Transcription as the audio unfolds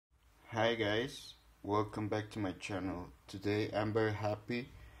Hi guys, welcome back to my channel. Today I'm very happy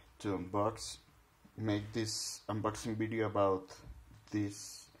to make this unboxing video about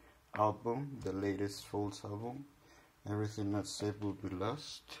this album, the latest Foals album. Everything Not Safe Will Be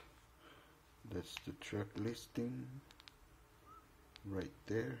Lost. That's the track listing right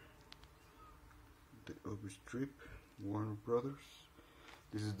there. The overstrip, Warner Brothers.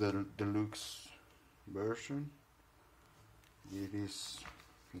 This is the deluxe version.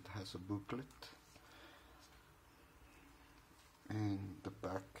 It has a booklet, and the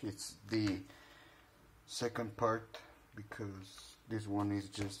back it's the second part because this one is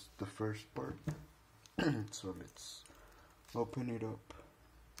just the first part. So let's open it up.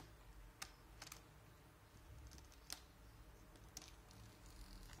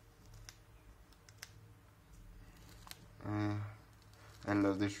 I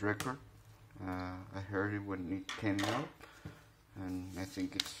love this record. I heard it when it came out, and I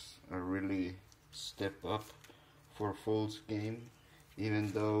think it's a really step up for Foals game,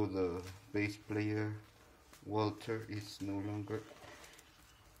 even though the bass player Walter is no longer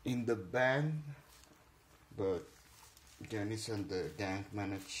in the band, but Janice and the gang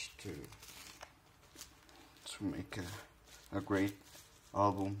managed to make a great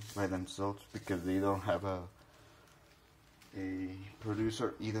album by themselves because they don't have a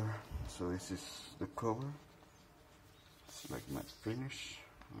producer either. So this is the cover. It's like matte finish.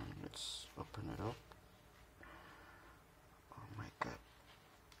 Let's open it up. Oh my god,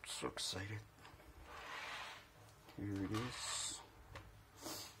 so excited. Here it is.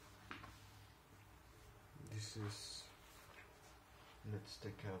 This is, let's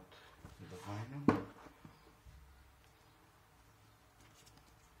take out the vinyl.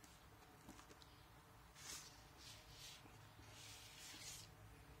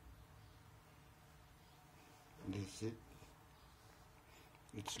 This is it.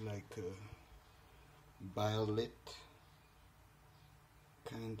 It's like a violet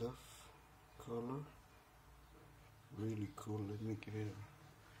kind of color. Really cool. Let me give it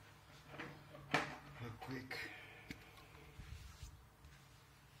a quick,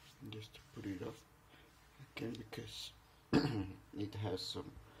 just to put it up again because it has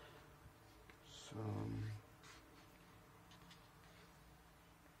some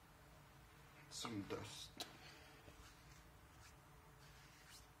dust.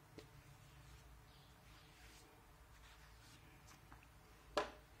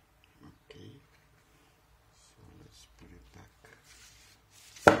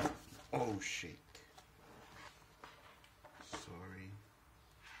 Oh shit. Sorry.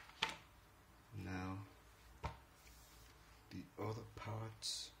 Now the other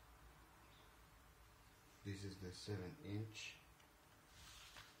parts. This is the 7-inch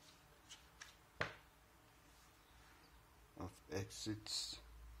of exits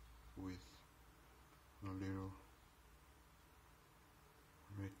with a little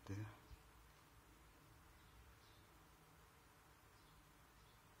right there.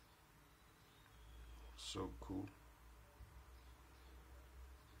 So cool.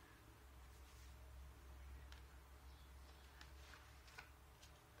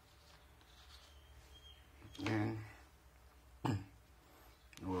 And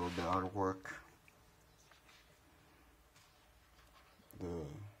well, the artwork, the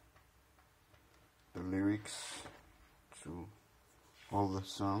lyrics to all the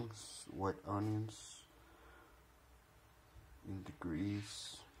songs, White Onions, In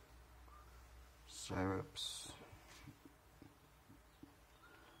Degrees, Syrups.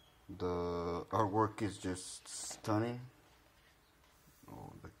 The artwork is just stunning.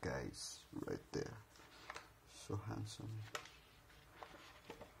 Oh, the guy's right there, so handsome.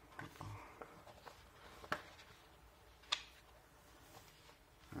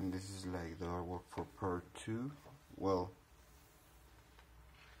 And this is like the artwork for part 2. Well,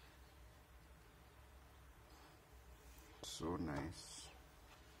 so nice.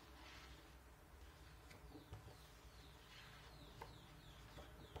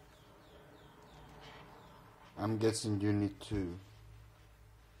 I'm guessing you need to,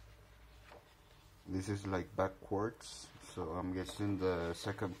 this is like backwards, so I'm guessing the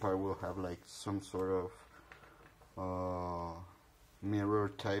second part will have like some sort of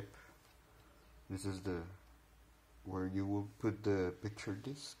mirror type. This is the where you will put the picture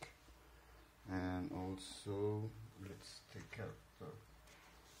disc, and also let's take out the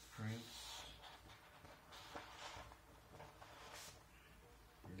prints.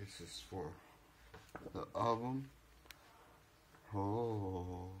 This is for the album.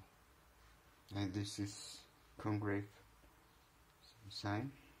 Oh, and this is engraved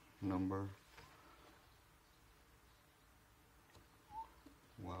sign number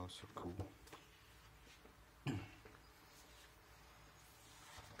Wow, so cool.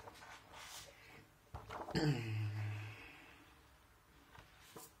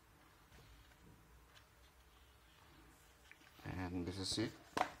 And this is it.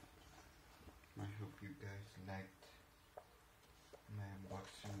 I hope you guys liked my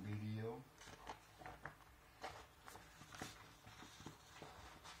unboxing video.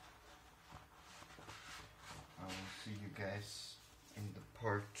 I will see you guys in the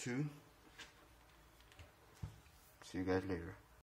part 2. See you guys later.